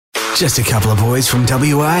Just a couple of boys from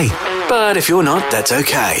WA. But if you're not, that's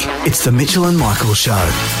okay. It's the Mitchell and Michael Show.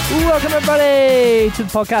 Welcome, everybody, to the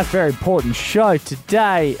podcast. Very important show.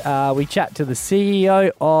 Today, we chat to the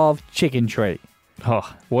CEO of Chicken Treat.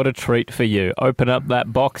 Oh, what a treat for you. Open up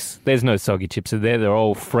that box. There's no soggy chips in there. They're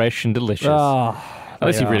all fresh and delicious.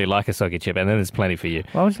 Unless you really like a soggy chip, and then there's plenty for you.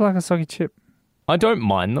 Why would you like a soggy chip? I don't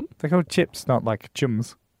mind them. They're called chips, not like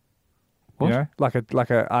chums. What? You know?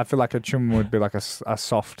 I feel like a chum would be like a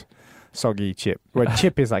soft, soggy chip. Where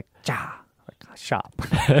chip is like, sharp.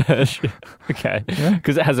 Okay.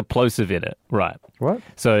 Because it has a plosive in it. Right. What?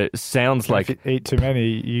 So it sounds like... If you eat too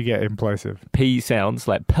many, you get implosive. P sounds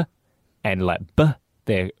like P and like B.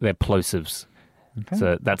 They're plosives. Okay.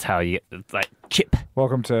 So that's how you get, like, chip.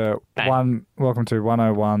 Welcome to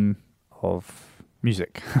 101 of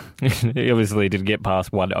music. You obviously didn't get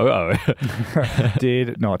past 100.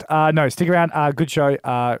 Did not. No, stick around. Good show.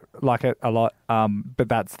 Like it a lot. But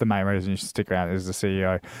that's the main reason you should stick around is the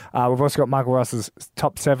CEO. We've also got Michael Ross's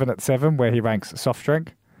top 7 at 7, where he ranks soft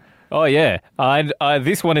drink. Oh, yeah.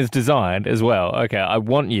 This one is designed as well. Okay, I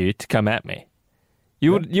want you to come at me.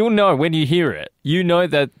 You'll know when you hear it. You know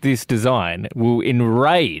that this design will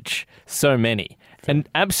enrage so many. And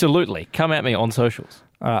absolutely, come at me on socials.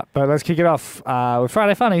 All right, but let's kick it off with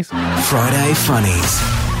Friday Funnies. Friday Funnies.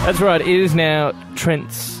 That's right. It is now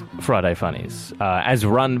Trent's Friday Funnies, as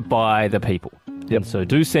run by the people. Yep. So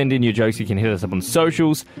do send in your jokes. You can hit us up on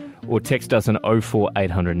socials or text us on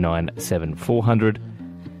 04800 97 400.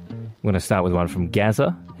 We're going to start with one from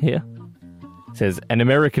Gaza here. It says, an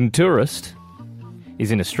American tourist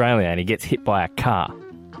is in Australia and he gets hit by a car.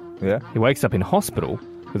 Yeah. He wakes up in hospital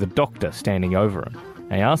with a doctor standing over him.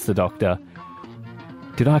 And he asks the doctor,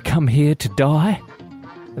 did I come here to die?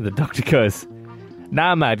 And the doctor goes,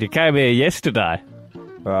 nah, mate, you came here yesterday.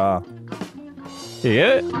 Ah.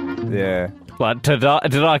 Yeah? Yeah. But to die,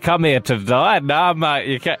 did I come here to die? Nah, mate,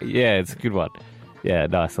 you can't. Yeah, it's a good one. Yeah,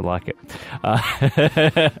 nice, I like it.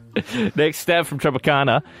 Next stab from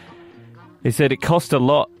Tropicana. He said it cost a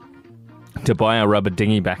lot to buy a rubber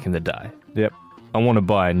dinghy back in the day. Yep. I want to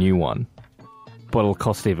buy a new one, but it'll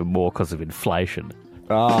cost even more because of inflation.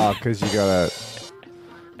 Oh, because you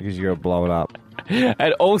gotta blow it up.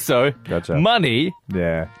 And also, money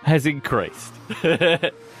has increased.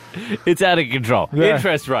 It's out of control. Yeah.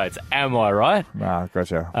 Interest rates, am I right? Ah,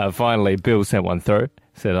 gotcha. Finally, Bill sent one through.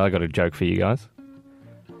 Said, I got a joke for you guys.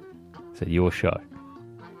 Said, your show.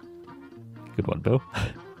 Good one, Bill.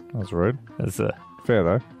 That was rude. That's fair,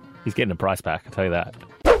 though. He's getting a price back, I'll tell you that.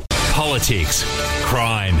 Politics,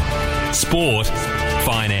 crime, sport,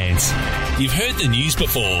 finance. You've heard the news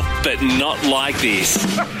before, but not like this.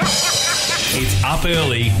 It's Up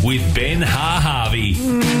Early with Ben Harvey.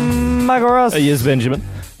 Michael Ross. Yes, Benjamin.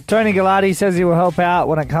 Tony Gallardi says he will help out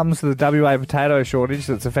when it comes to the WA potato shortage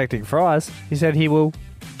that's affecting fries. He said he will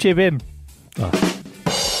chip in. Oh.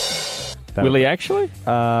 Will he actually?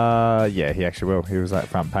 Yeah, he actually will. He was like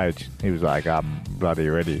front page. He was like, bloody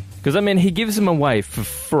ready. Because, I mean, he gives them away for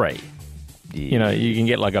free. Yeah. You know, you can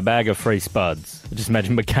get like a bag of free spuds. Just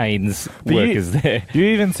imagine McCain's workers there. You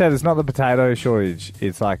even said it's not the potato shortage.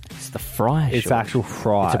 It's like... It's the fry shortage. It's actual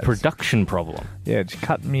fries. It's a production problem. Yeah, just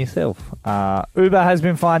cut them yourself. Uber has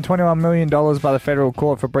been fined $21 million by the federal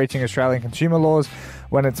court for breaching Australian consumer laws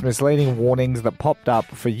when its misleading warnings that popped up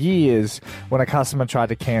for years when a customer tried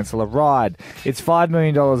to cancel a ride. It's $5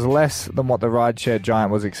 million less than what the rideshare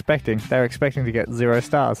giant was expecting. They were expecting to get 0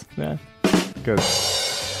 stars. Yeah.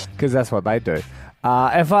 Because that's what they do.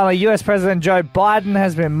 And finally, US President Joe Biden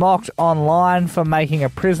has been mocked online for making a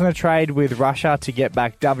prisoner trade with Russia to get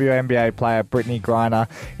back WNBA player Brittany Griner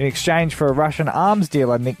in exchange for a Russian arms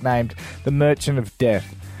dealer nicknamed the Merchant of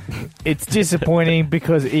Death. It's disappointing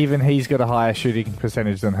because even he's got a higher shooting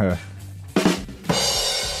percentage than her.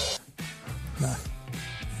 No.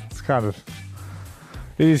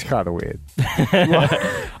 It is kind of weird.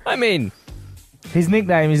 I mean... His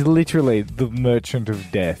nickname is literally the Merchant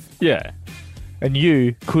of Death. Yeah. And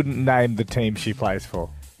you couldn't name the team she plays for.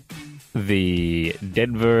 The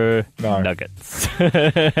Denver Nuggets.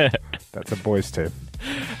 That's a boys' team.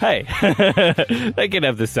 Hey, they can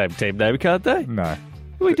have the same team name, can't they? No.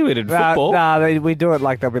 We do it in football. We do it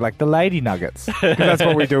like they'll be like the Lady Nuggets. Because that's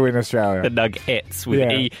what we do in Australia. The Nuggets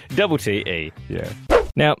with E-double-T-E. Yeah.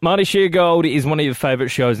 Now, Marty Sheargold is one of your favourite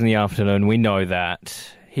shows in the afternoon. We know that.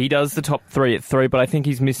 He does the top 3 at 3, but I think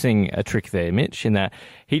he's missing a trick there, Mitch, in that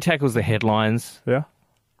he tackles the headlines. Yeah.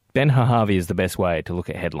 Ben Harvey is the best way to look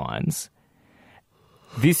at headlines.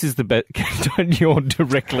 This is the best... Don't yawn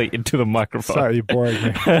directly into the microphone. Sorry, you're boring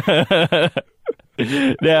me.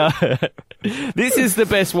 Now, this is the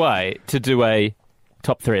best way to do a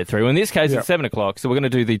top 3 at 3. Well, in this case, Yep. it's 7 o'clock, so we're going to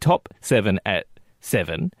do the top 7 at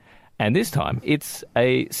 7. And this time, it's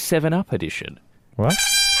a 7-Up edition. What?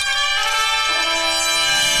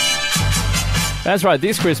 That's right,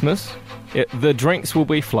 this Christmas, the drinks will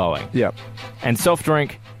be flowing. Yep. And soft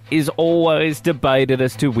drink is always debated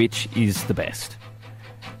as to which is the best.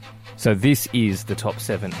 So this is the top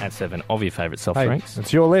 7 at 7 of your favourite soft Hey, drinks.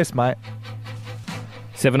 it's your list, mate.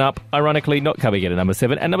 7-Up, ironically, not coming in at number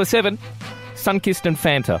 7. And number 7, Sunkist and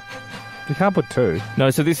Fanta. You can't put 2. No,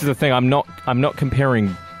 so this is the thing. I'm not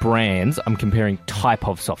comparing brands. I'm comparing type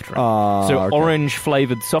of soft drink. So okay. orange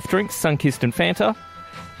flavoured soft drinks, Sunkist and Fanta,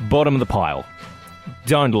 bottom of the pile.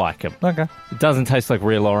 Don't like them. Okay. It doesn't taste like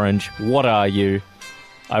real orange. What are you?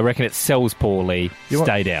 I reckon it sells poorly.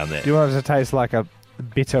 Stay down there. Do you want it to taste like a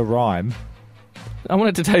bitter rime? I want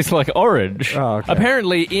it to taste like orange. Oh, okay.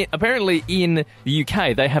 Apparently in the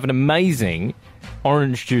UK they have an amazing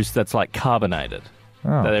orange juice that's like carbonated.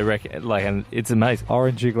 Oh. That they reckon, and it's amazing.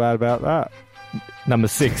 Orange, you glad about that? Number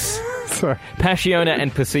 6, Sorry. Passiona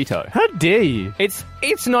and Pasito. How dare you? It's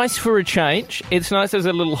nice for a change. It's nice as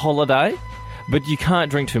a little holiday, but you can't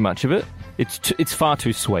drink too much of it. It's far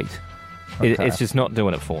too sweet. Okay. It's just not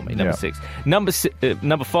doing it for me. Number Yeah. 6.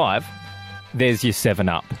 Number 5, there's your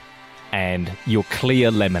 7-Up and your clear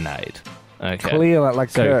lemonade. Okay. Clear, like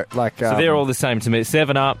So so they're all the same to me.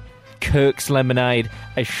 7-Up, Kirk's lemonade,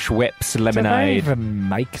 a Schweppes Do they lemonade. even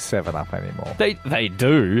make 7-Up anymore? They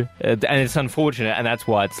do, and it's unfortunate, and that's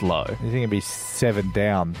why it's low. You think it'd be 7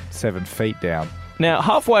 down, 7 feet down? Now,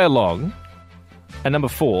 halfway along, at number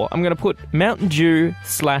 4, I'm going to put Mountain Dew /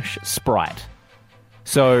 Sprite.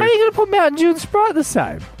 So, How are you going to put Mountain Dew and Sprite the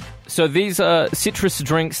same? so these are citrus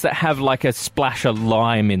drinks that have like a splash of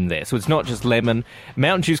lime in there. So it's not just lemon.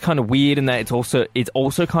 Mountain Dew's kind of weird in that it's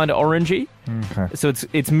also kind of orangey. Okay. So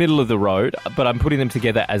it's middle of the road, but I'm putting them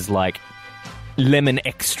together as like lemon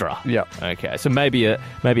extra. Yep. Okay, so maybe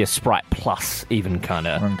a Sprite Plus even kind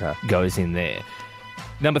of Okay. goes in there.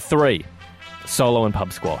 Number 3, Solo and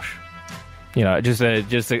Pub Squash. You know,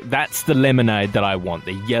 that's the lemonade that I want.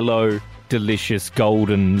 The yellow, delicious,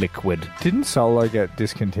 golden liquid. Didn't Solo get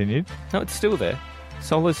discontinued? No, it's still there.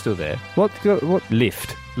 Solo's still there. What?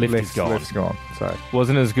 Lift is gone. Lift's gone. Sorry.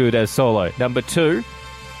 Wasn't as good as Solo. Number 2,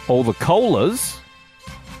 all the colas.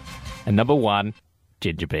 And number 1,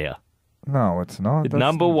 ginger beer. No, it's not. That's-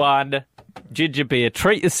 Number 1, ginger beer.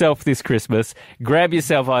 Treat yourself this Christmas. Grab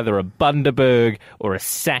yourself either a Bundaberg or a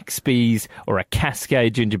Saxby's or a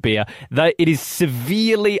Cascade ginger beer. It is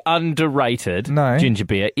severely underrated, No. ginger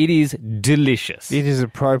beer. It is delicious. It is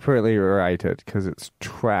appropriately rated because it's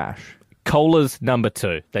trash. Cola's number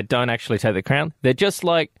 2. They don't actually take the crown. They're just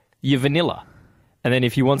like your vanilla. And then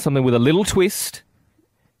if you want something with a little twist,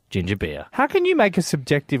 ginger beer. How can you make a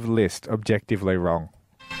subjective list objectively wrong?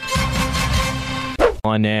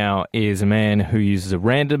 Mine now is a man who uses a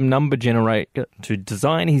random number generator to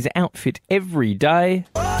design his outfit every day.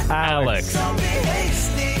 Alex.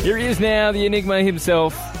 Here he is now, the Enigma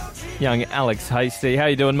himself, young Alex Hasty. How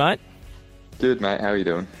you doing, mate? Good, mate. How are you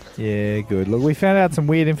doing? Yeah, good. Look, we found out some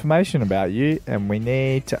weird information about you, and we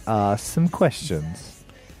need to ask some questions.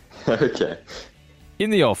 Okay. In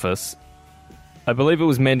the office, I believe it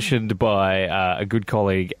was mentioned by a good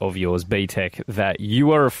colleague of yours, B-Tech, that you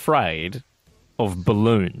are afraid of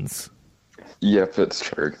balloons. Yep, it's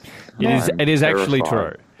true. It is actually true.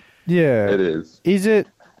 terrified. Yeah. It is. Is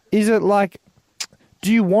it like,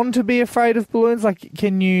 do you want to be afraid of balloons? Like,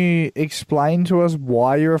 can you explain to us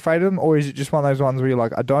why you're afraid of them? Or is it just one of those ones where you're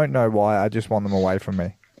like, I don't know why, I just want them away from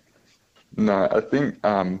me? No, I think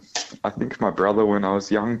my brother, when I was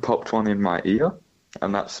young, popped one in my ear,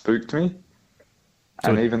 and that spooked me.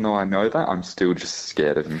 And even though I know that, I'm still just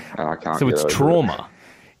scared of him, and I can't. So get it's over it. trauma.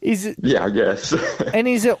 Is it? Yeah, I guess. And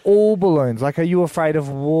is it all balloons? Like, are you afraid of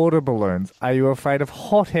water balloons? Are you afraid of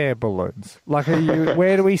hot air balloons? Like,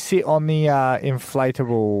 where do we sit on the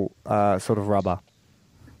inflatable sort of rubber?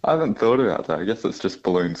 I haven't thought about that. I guess it's just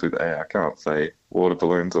balloons with air. I can't say water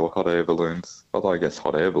balloons or hot air balloons. Although I guess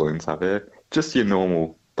hot air balloons have air. Just your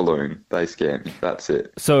normal balloon. They scare me. That's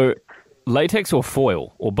it. So latex or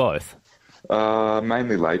foil or both?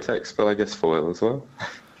 Mainly latex, but I guess foil as well.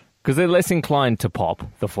 Because they're less inclined to pop,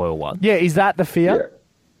 the foil one. Yeah, is that the fear?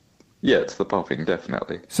 Yeah, it's the popping,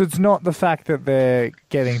 definitely. So it's not the fact that they're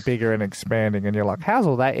getting bigger and expanding and you're like, how's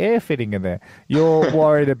all that air fitting in there? You're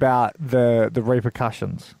worried about the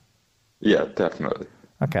repercussions. Yeah, definitely.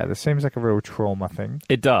 Okay, this seems like a real trauma thing.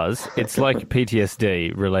 It does. It's like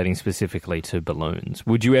PTSD relating specifically to balloons.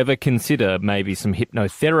 Would you ever consider maybe some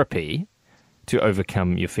hypnotherapy to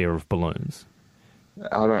overcome your fear of balloons?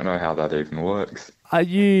 I don't know how that even works. Are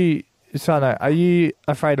you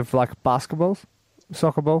afraid of, like, basketballs?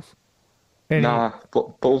 soccer balls? Nah,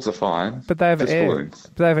 balls are fine. But they have Just air. balloons.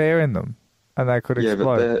 But they have air in them, and they could Yeah,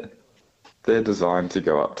 explode. but they're designed to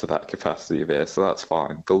go up to that capacity of air, so that's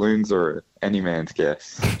fine. Balloons are any man's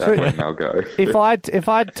guess at when they'll go. If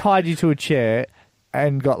I tied you to a chair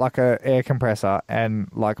and got like a air compressor and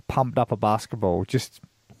like pumped up a basketball, just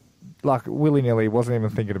like willy nilly, wasn't even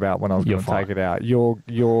thinking about when I was going to take it out. You're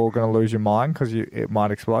going to lose your mind because it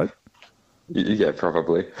might explode. Yeah,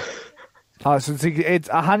 probably. Oh, so it's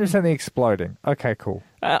 100% the exploding. Okay, cool.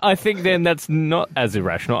 I think then that's not as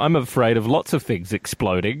irrational. I'm afraid of lots of things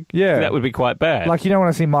exploding. Yeah. That would be quite bad. Like, you don't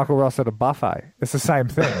want to see Michael Ross at a buffet. It's the same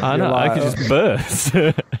thing. I know, You're I could just burst.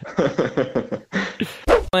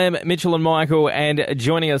 I'm Mitchell and Michael, and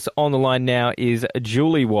joining us on the line now is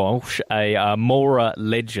Julie Walsh, a Mora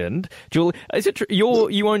legend. Julie, is it true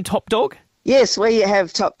you own Top Dog? Yes, we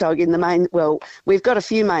have Top Dog in the main. Well, we've got a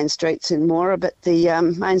few main streets in Mora, but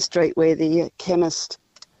the main street where the chemist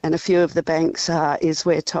and a few of the banks are is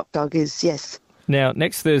where Top Dog is. Yes. Now,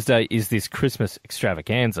 next Thursday is this Christmas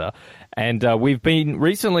extravaganza, and we've been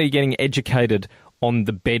recently getting educated on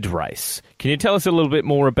the bed race. Can you tell us a little bit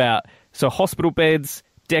more about hospital beds,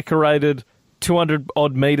 decorated, 200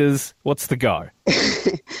 odd metres? What's the go?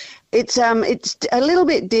 It's a little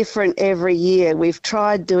bit different every year. We've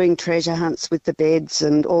tried doing treasure hunts with the beds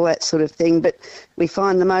and all that sort of thing, but we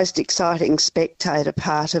find the most exciting spectator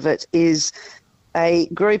part of it is a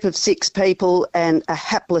group of 6 people and a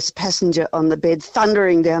hapless passenger on the bed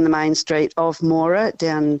thundering down the main street of Mora,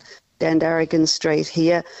 down Darrigan Street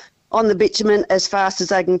here, on the bitumen as fast as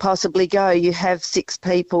they can possibly go. You have 6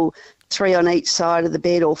 people, 3 on each side of the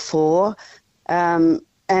bed or 4,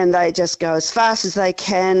 and they just go as fast as they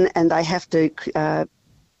can, and they have to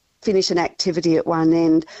finish an activity at one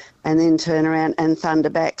end and then turn around and thunder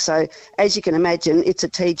back. So as you can imagine, it's a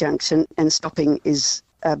T-junction, and stopping is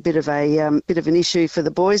a bit of an issue for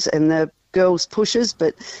the boys and the girls' pushers,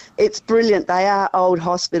 but it's brilliant. They are old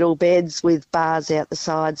hospital beds with bars out the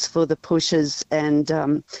sides for the pushers, and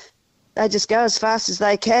they just go as fast as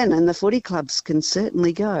they can, and the footy clubs can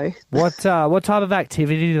certainly go. What type of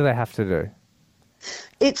activity do they have to do?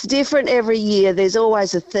 It's different every year. There's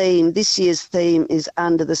always a theme. This year's theme is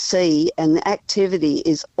Under the Sea, and the activity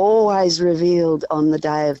is always revealed on the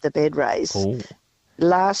day of the bed race. Oh.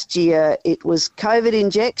 Last year, it was COVID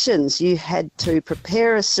injections. You had to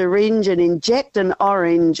prepare a syringe and inject an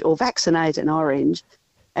orange or vaccinate an orange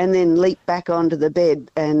and then leap back onto the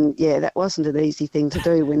bed. And, yeah, that wasn't an easy thing to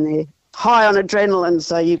do when they're high on adrenaline.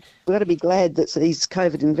 So you've got to be glad that these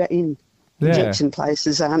COVID injection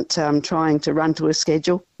places aren't trying to run to a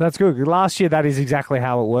schedule. That's good. Last year, that is exactly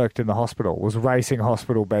how it worked in the hospital, was racing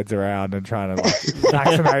hospital beds around and trying to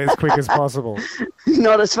vaccinate as quick as possible.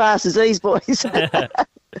 Not as fast as these boys.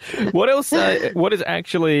 What else? What is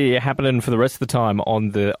actually happening for the rest of the time on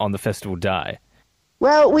the festival day?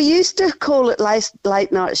 Well, we used to call it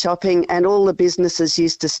late night shopping, and all the businesses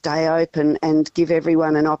used to stay open and give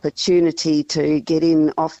everyone an opportunity to get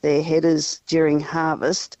in off their headers during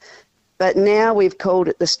harvest. But now we've called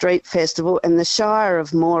it the Street Festival, and the Shire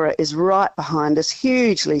of Mora is right behind us,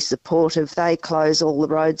 hugely supportive. They close all the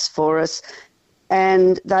roads for us,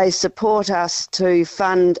 and they support us to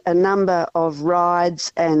fund a number of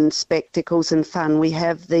rides and spectacles and fun. We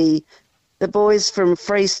have the boys from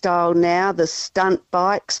Freestyle now, the stunt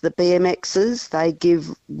bikes, the BMXs. They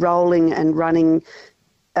give rolling and running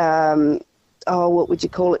what would you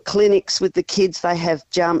call it, clinics with the kids. They have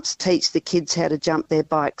jumps, teach the kids how to jump their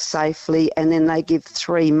bikes safely, and then they give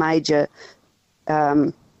 3 major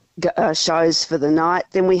shows for the night.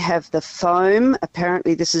 Then we have the foam.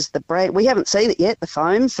 Apparently this is the brand. We haven't seen it yet, the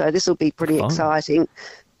foam, so this will be pretty exciting.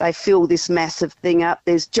 They fill this massive thing up.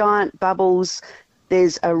 There's giant bubbles.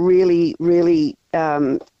 There's a really, really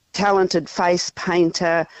talented face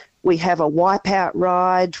painter. We have a wipeout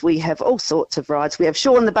ride. We have all sorts of rides. We have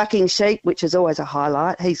Sean the Bucking Sheep, which is always a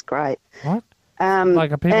highlight. He's great. What?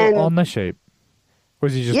 Like, are people on the sheep? Or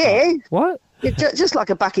is he just... Yeah. What? Just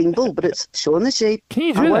like a bucking bull, but it's Sean the Sheep. Can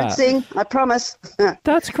you do I that? won't sing, I promise.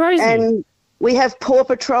 That's crazy. And we have Paw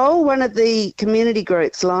Patrol. One of the community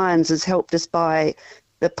groups, Lions, has helped us buy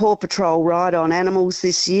the Paw Patrol ride on animals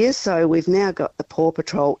this year, so we've now got the Paw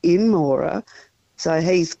Patrol in Mora, so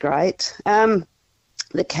he's great.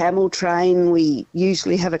 The camel train, we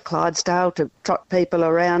usually have a Clydesdale to trot people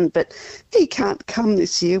around, but he can't come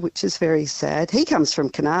this year, which is very sad. He comes from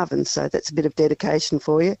Carnarvon, so that's a bit of dedication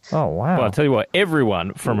for you. Oh, wow. Well, I'll tell you what,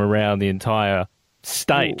 everyone from around the entire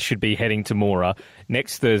state should be heading to Mora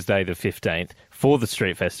next Thursday the 15th for the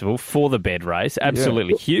Street Festival, for the bed race.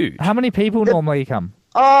 Absolutely huge. How many people normally come?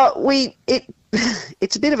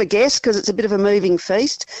 It's a bit of a guess because it's a bit of a moving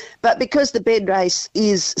feast, but because the bed race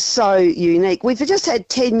is so unique, we've just had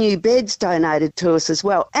 10 new beds donated to us as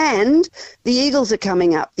well, and the Eagles are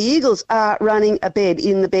coming up. The Eagles are running a bed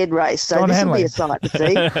in the bed race, so this will be a sight to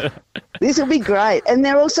see. This will be great, and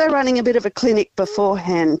they're also running a bit of a clinic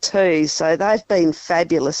beforehand too, so they've been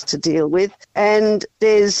fabulous to deal with, and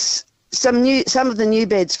there's some of the new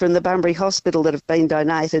beds from the Bunbury Hospital that have been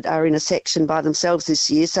donated are in a section by themselves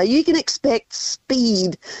this year, so you can expect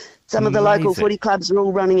speed. Some of the local footy clubs are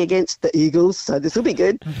all running against the Eagles, so this will be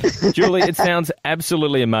good. Julie, it sounds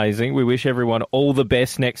absolutely amazing. We wish everyone all the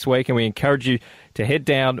best next week, and we encourage you to head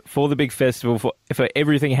down for the big festival for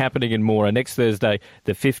everything happening in Moora next Thursday,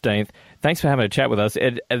 the 15th. Thanks for having a chat with us.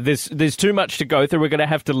 There's too much to go through. We're going to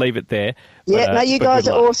have to leave it there. Yeah, you guys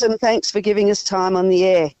are awesome. Thanks for giving us time on the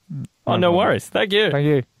air. Oh, no worries. Thank you. Thank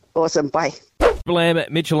you. Awesome. Bye. Blam,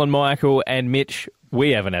 Mitchell and Michael and Mitch, we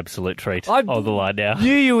have an absolute treat on the line now.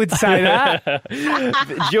 Knew you would say that.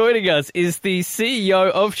 Joining us is the CEO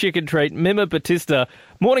of Chicken Treat, Mima Batista.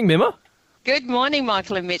 Morning, Mima. Good morning,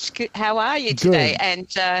 Michael and Mitch. How are you today?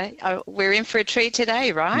 Good. And we're in for a treat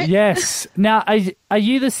today, right? Yes. Now, are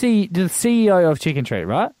you the CEO of Chicken Treat,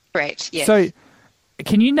 right? Correct, yes. So,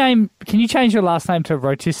 can you change your last name to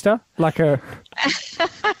Rotista?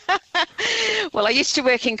 Well, I used to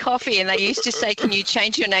work in coffee, and they used to say, "Can you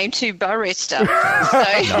change your name to Barista?"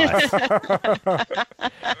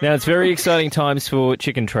 Now, it's very exciting times for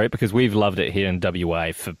Chicken Treat because we've loved it here in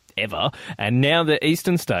WA forever, and now the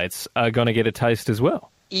eastern states are going to get a taste as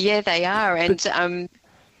well. Yeah, they are, and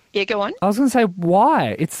yeah, go on. I was going to say,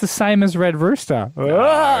 why? It's the same as Red Rooster.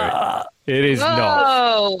 No, it is not.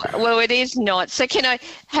 Oh, well, it is not. So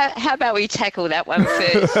how about we tackle that one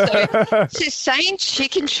first? So saying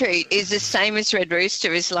Chicken Treat is the same as Red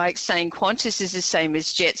Rooster is like saying Qantas is the same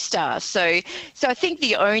as Jetstar. So I think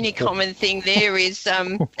the only common thing there is,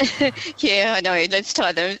 yeah, I know, let's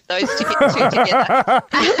tie those two together.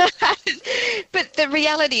 But the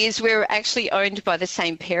reality is we're actually owned by the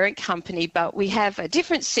same parent company, but we have a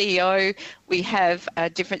different CEO, we have a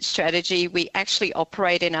different strategy, we actually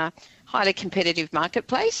operate in a highly competitive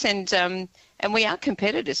marketplace, and we are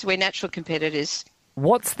competitors. We're natural competitors.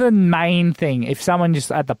 What's the main thing? If someone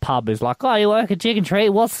just at the pub is like, "Oh, you work at Chicken Treat,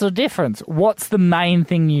 what's the difference?" What's the main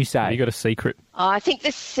thing you say? Have you got a secret? I think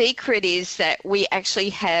the secret is that we actually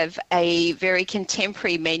have a very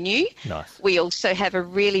contemporary menu. Nice. We also have a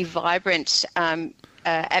really vibrant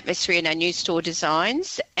atmosphere in our new store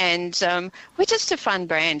designs, and we're just a fun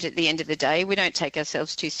brand at the end of the day. We don't take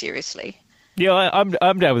ourselves too seriously. Yeah,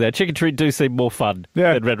 I'm down with that. Chicken Treat do seem more fun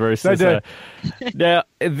than Red Rooster. They do. Now,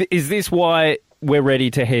 is this why we're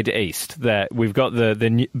ready to head east? That we've got the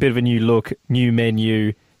bit of a new look, new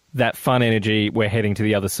menu, that fun energy. We're heading to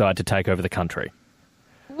the other side to take over the country.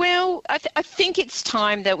 Well, I think it's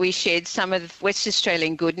time that we shared some of West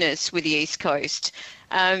Australian goodness with the East Coast.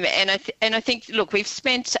 And I think, look, we've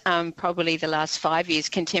spent probably the last 5 years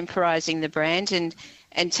contemporising the brand and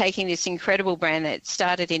taking this incredible brand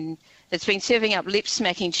that's been serving up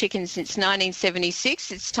lip-smacking chicken since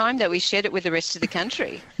 1976. It's time that we shared it with the rest of the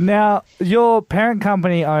country. Now, your parent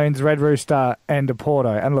company owns Red Rooster and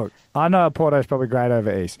Oporto. And look, I know Oporto's probably great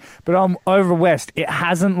over east, but over west, it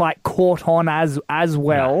hasn't caught on as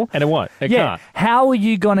well. No, and it won't. It can't. How are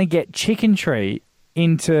you going to get Chicken Treat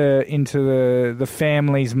into the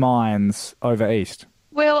family's minds over east?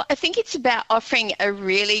 Well, I think it's about offering a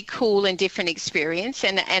really cool and different experience.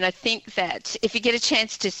 And I think that if you get a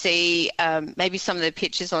chance to see maybe some of the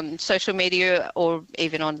pictures on social media or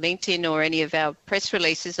even on LinkedIn or any of our press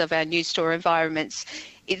releases of our new store environments,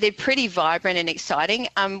 they're pretty vibrant and exciting.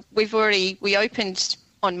 We opened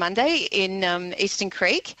on Monday in Eastern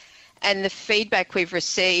Creek, and the feedback we've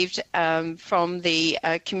received from the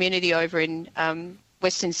community over in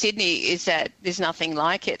Western Sydney is that there's nothing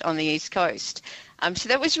like it on the East Coast. So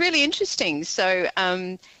that was really interesting. So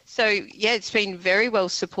yeah, it's been very well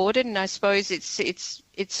supported, and I suppose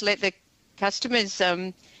it's let the customers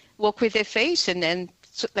walk with their feet, and then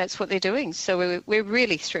that's what they're doing. So we're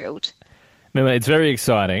really thrilled. Mima, it's very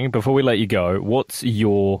exciting. Before we let you go, what's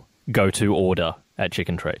your go-to order at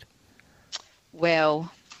Chicken Treat?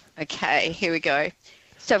 Well, okay, here we go.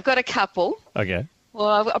 So I've got a couple. Okay.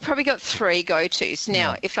 Well, I've probably got 3 go-tos.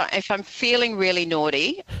 Now, if I'm feeling really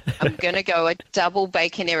naughty, I'm going to go a double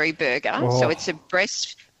baconary burger. Oh. So it's a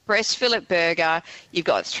breast fillet burger. You've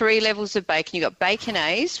got 3 levels of bacon. You've got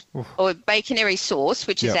baconaise or baconary sauce,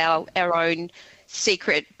 which is our own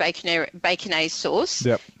secret baconaise sauce.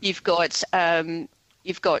 Yep. You've got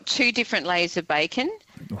 2 different layers of bacon,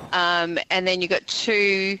 and then you've got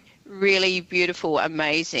 2 really beautiful,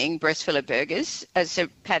 amazing breast fillet burgers, so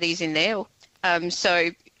patties in there.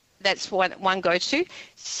 So that's one go-to.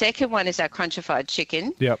 Second one is our crunchified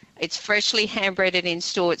chicken. Yep. It's freshly hand-breaded in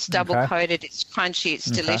store. It's double-coated. It's crunchy. It's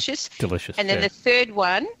delicious. Delicious. And then the third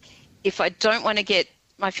one, if I don't want to get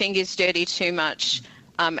my fingers dirty too much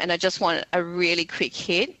and I just want a really quick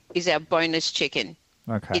hit, is our boneless chicken.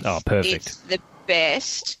 Okay. Perfect. It's the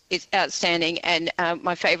best. It's outstanding. And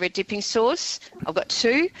my favourite dipping sauce, I've got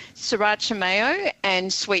 2, sriracha mayo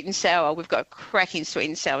and sweet and sour. We've got cracking sweet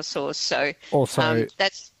and sour sauce. So Also,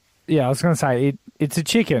 that's... Yeah, I was going to say, it's a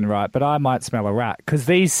chicken, right? But I might smell a rat because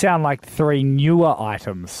these sound like 3 newer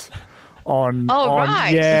items on...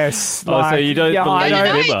 right. Yes. So you don't believe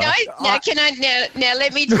No. Now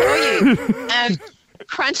let me tell you.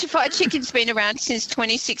 Crunchified chicken's been around since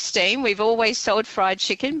 2016. We've always sold fried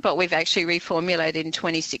chicken, but we've actually reformulated in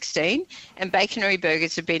 2016. And baconery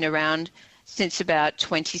burgers have been around since about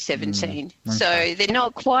 2017. So they're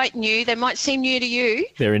not quite new. They might seem new to you.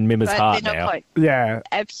 They're in Mimma's heart they're not now. quite. Yeah.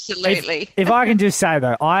 Absolutely. If I can just say,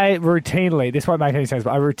 though, I routinely, this won't make any sense,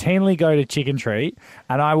 but I routinely go to Chicken Treat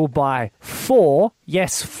and I will buy 4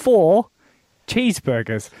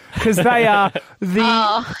 cheeseburgers because they are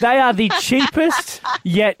the cheapest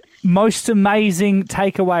yet most amazing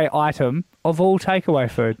takeaway item of all takeaway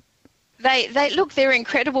food. They look, they're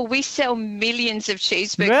incredible. We sell millions of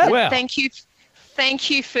cheeseburgers. Yeah. Wow. Thank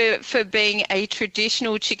you for being a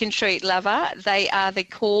traditional Chicken Treat lover. They are the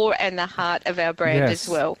core and the heart of our brand as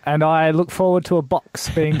well. And I look forward to a box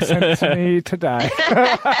being sent to me today.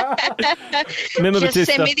 Just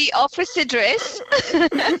send me the office address.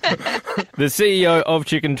 The CEO of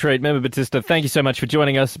Chicken Treat, Member Batista, thank you so much for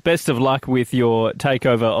joining us. Best of luck with your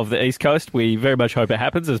takeover of the East Coast. We very much hope it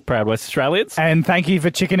happens as proud West Australians. And thank you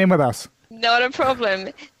for chicking in with us. Not a problem.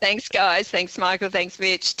 Thanks, guys. Thanks, Michael. Thanks,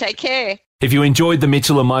 Mitch. Take care. If you enjoyed the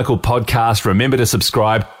Mitchell and Michael podcast, remember to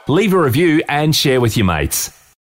subscribe, leave a review and share with your mates.